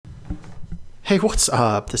Hey, what's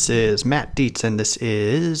up? This is Matt Dietz, and this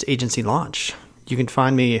is Agency Launch. You can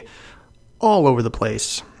find me all over the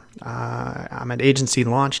place. I'm at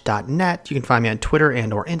agencylaunch.net. You can find me on Twitter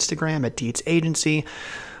and or Instagram at Dietz Agency.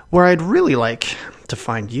 Where I'd really like to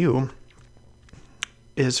find you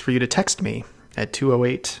is for you to text me at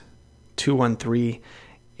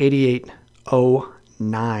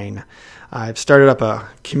 208-213-8809. I've started up a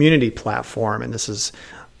community platform, and this is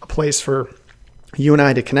a place for you and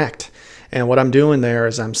I to connect. And what I'm doing there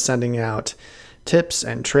is I'm sending out tips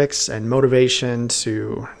and tricks and motivation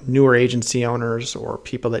to newer agency owners or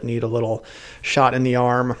people that need a little shot in the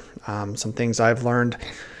arm. Some things I've learned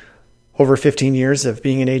over 15 years of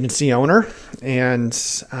being an agency owner. And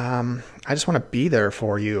I just want to be there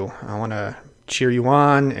for you. I want to cheer you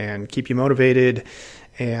on and keep you motivated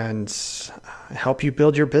and help you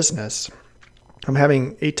build your business. I'm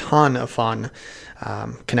having a ton of fun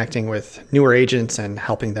connecting with newer agents and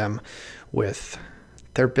helping them with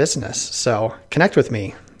their business. So connect with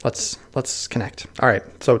me. Let's connect. All right.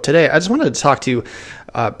 So today I just wanted to talk to you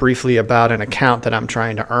briefly about an account that I'm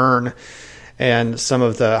trying to earn and some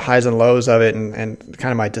of the highs and lows of it and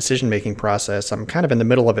kind of my decision-making process. I'm kind of in the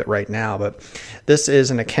middle of it right now, but this is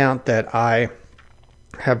an account that I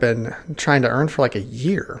have been trying to earn for like a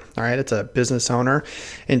year. All right. It's a business owner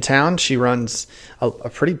in town. She runs a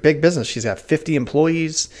pretty big business. She's got 50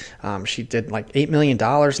 employees. She did like $8 million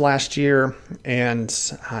last year. And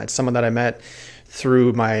it's someone that I met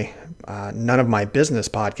through my None of My Business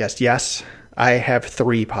podcast. Yes, I have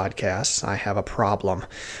 3 podcasts. I have a problem.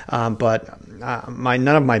 But my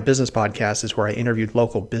None of My Business podcast is where I interviewed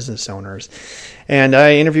local business owners. And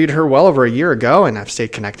I interviewed her well over a year ago, and I've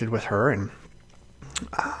stayed connected with her. And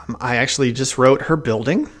I actually just wrote her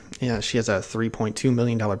building. Yeah, she has a $3.2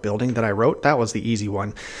 million building that I wrote. That was the easy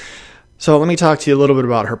one. So let me talk to you a little bit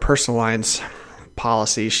about her personal lines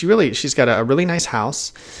policy. She's got a really nice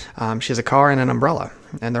house. She has a car and an umbrella,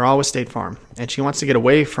 and they're all with State Farm. And she wants to get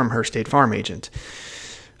away from her State Farm agent.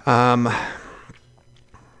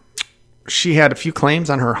 She had a few claims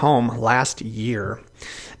on her home last year.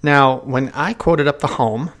 Now, when I quoted up the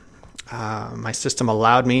home, my system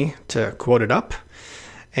allowed me to quote it up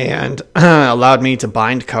and allowed me to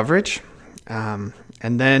bind coverage. And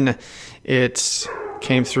then it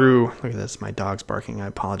came through. Look at this. My dog's barking. I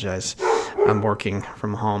apologize. I'm working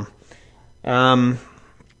from home.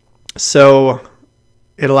 So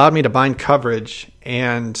it allowed me to bind coverage,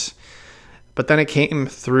 but then it came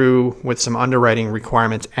through with some underwriting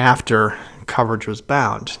requirements after coverage was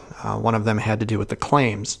bound. One of them had to do with the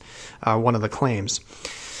claims. One of the claims.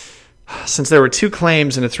 Since there were 2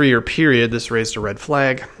 claims in a 3-year period, this raised a red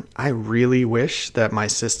flag. I really wish that my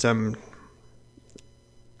system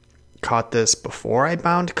caught this before I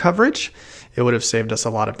bound coverage. It would have saved us a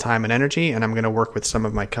lot of time and energy, and I'm going to work with some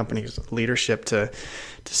of my company's leadership to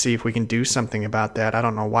see if we can do something about that. I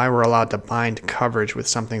don't know why we're allowed to bind coverage with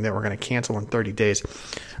something that we're going to cancel in 30 days.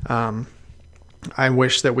 I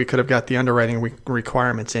wish that we could have got the underwriting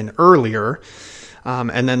requirements in earlier,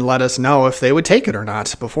 and then let us know if they would take it or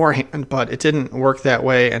not beforehand, but it didn't work that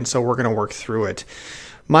way, and so we're going to work through it.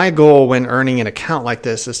 My goal when earning an account like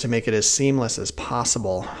this is to make it as seamless as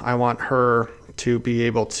possible. I want her to be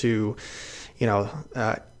able to,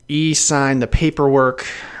 e-sign the paperwork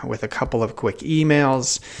with a couple of quick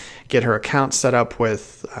emails, get her account set up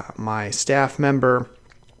with my staff member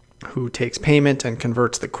who takes payment and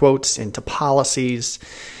converts the quotes into policies,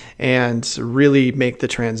 and really make the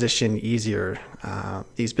transition easier.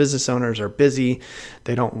 These business owners are busy.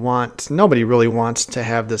 Nobody really wants to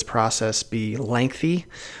have this process be lengthy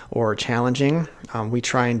or challenging. We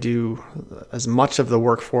try and do as much of the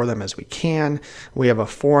work for them as we can. We have a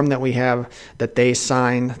form that they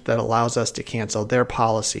sign that allows us to cancel their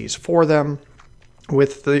policies for them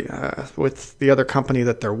with the other company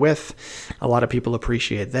that they're with. A lot of people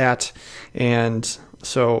appreciate that. And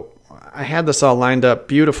so I had this all lined up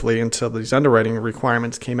beautifully until these underwriting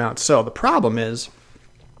requirements came out. So the problem is,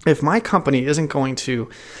 if my company isn't going to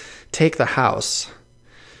take the house,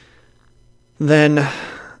 then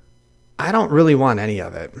I don't really want any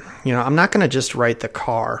of it. I'm not going to just write the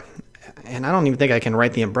car, and I don't even think I can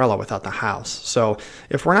write the umbrella without the house. So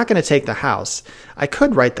if we're not going to take the house, I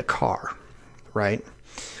could write the car, right?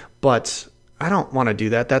 But I don't want to do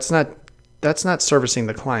that. That's not servicing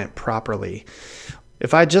the client properly.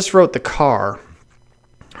 If I just wrote the car,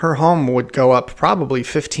 her home would go up probably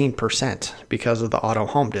 15% because of the auto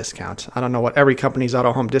home discount. I don't know what every company's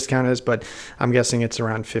auto home discount is, but I'm guessing it's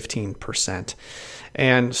around 15%.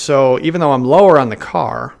 And so even though I'm lower on the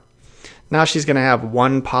car, now she's going to have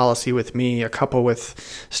one policy with me, a couple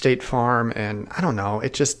with State Farm, and I don't know.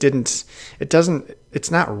 It doesn't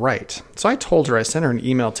it's not right. So I told her, I sent her an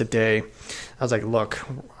email today. I was like, look,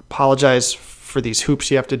 apologize for these hoops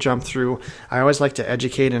you have to jump through. I always like to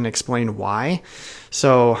educate and explain why.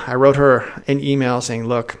 So I wrote her an email saying,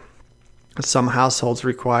 look, some households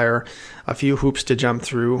require a few hoops to jump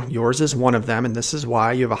through. Yours is one of them, and this is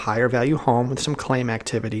why. You have a higher value home with some claim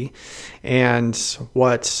activity. And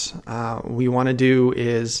what we want to do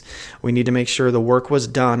is we need to make sure the work was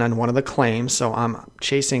done on one of the claims. So I'm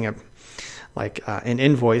chasing an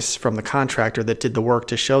invoice from the contractor that did the work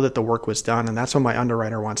to show that the work was done, and that's what my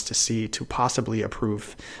underwriter wants to see to possibly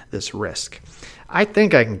approve this risk. I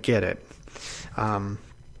think I can get it.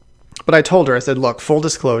 But I told her, I said, look, full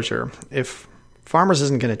disclosure, if Farmers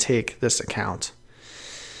isn't going to take this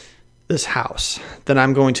house, then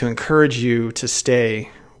I'm going to encourage you to stay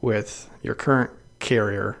with your current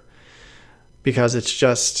carrier because it's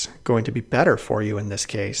just going to be better for you in this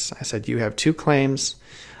case. I said, you have 2 claims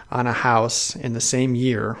on a house in the same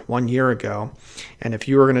year, 1 year ago, and if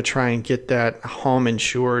you were going to try and get that home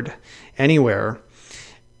insured anywhere,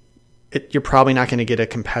 you're probably not going to get a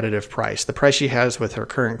competitive price. The price she has with her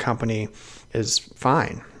current company is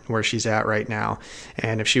fine where she's at right now.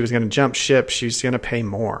 And if she was going to jump ship, she's going to pay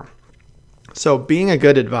more. So being a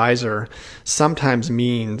good advisor sometimes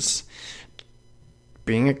means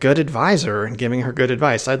being a good advisor and giving her good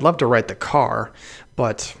advice. I'd love to write the car,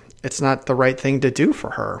 but it's not the right thing to do for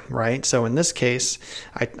her, right? So in this case,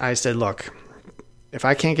 I said, look, if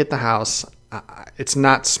I can't get the house, it's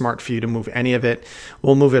not smart for you to move any of it.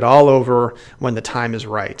 We'll move it all over when the time is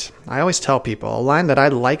right. I always tell people, a line that I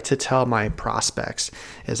like to tell my prospects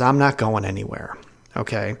is, I'm not going anywhere.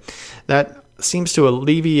 Okay. That seems to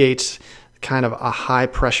alleviate kind of a high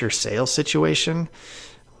pressure sales situation.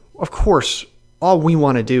 Of course, all we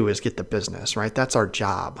want to do is get the business, right? That's our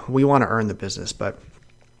job. We want to earn the business, but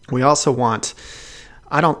we also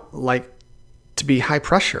I don't like to be high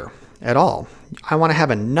pressure at all. I want to have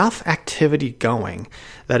enough activity going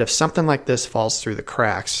that if something like this falls through the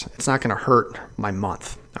cracks, it's not going to hurt my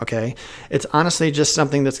month, okay? It's honestly just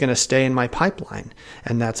something that's going to stay in my pipeline,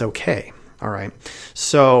 and that's okay, all right?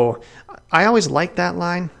 So I always like that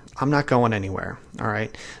line. I'm not going anywhere, all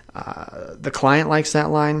right? The client likes that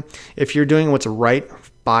line. If you're doing what's right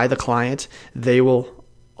by the client, they will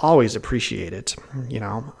always appreciate it.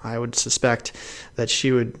 I would suspect that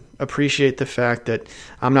she would appreciate the fact that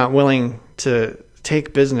I'm not willing to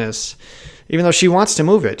take business, even though she wants to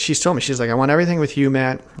move it. She's told me, she's like, I want everything with you,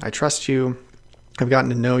 Matt. I trust you. I've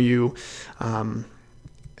gotten to know you.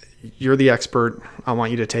 You're the expert. I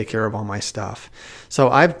want you to take care of all my stuff. So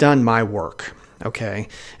I've done my work. Okay.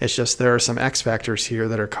 It's just there are some X factors here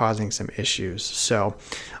that are causing some issues. So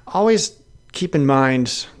always keep in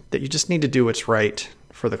mind that you just need to do what's right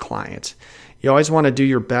for the client. You always want to do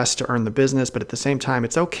your best to earn the business, but at the same time,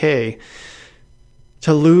 it's okay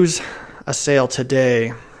to lose a sale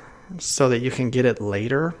today so that you can get it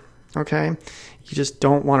later, okay? You just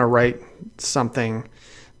don't want to write something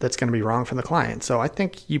that's going to be wrong for the client. So I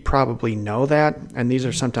think you probably know that, and these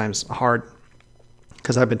are sometimes hard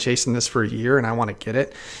because I've been chasing this for a year and I want to get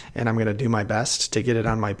it, and I'm going to do my best to get it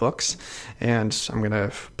on my books, and I'm going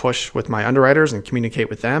to push with my underwriters and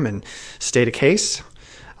communicate with them and state a case.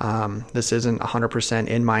 This isn't 100%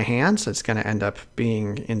 in my hands. It's going to end up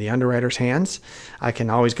being in the underwriter's hands. I can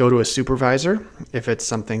always go to a supervisor if it's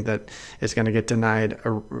something that is going to get denied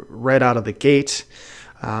right out of the gate.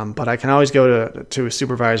 But I can always go to a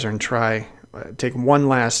supervisor and take one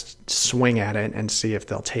last swing at it and see if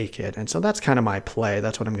they'll take it. And so that's kind of my play.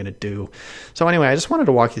 That's what I'm going to do. So anyway, I just wanted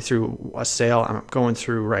to walk you through a sale I'm going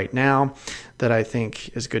through right now that I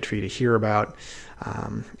think is good for you to hear about.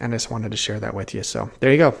 And I just wanted to share that with you. So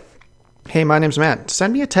there you go. Hey, my name's Matt.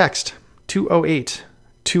 Send me a text,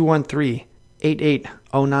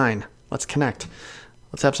 208-213-8809. Let's connect.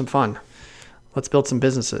 Let's have some fun. Let's build some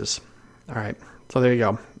businesses. All right. So there you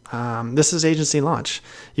go. This is Agency Launch.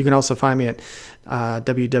 You can also find me at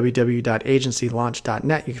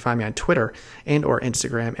www.agencylaunch.net. You can find me on Twitter and or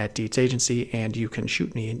Instagram at Dietz Agency, and you can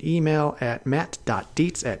shoot me an email at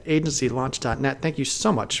matt.dietz@agencylaunch.net. Thank you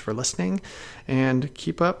so much for listening, and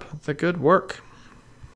keep up the good work.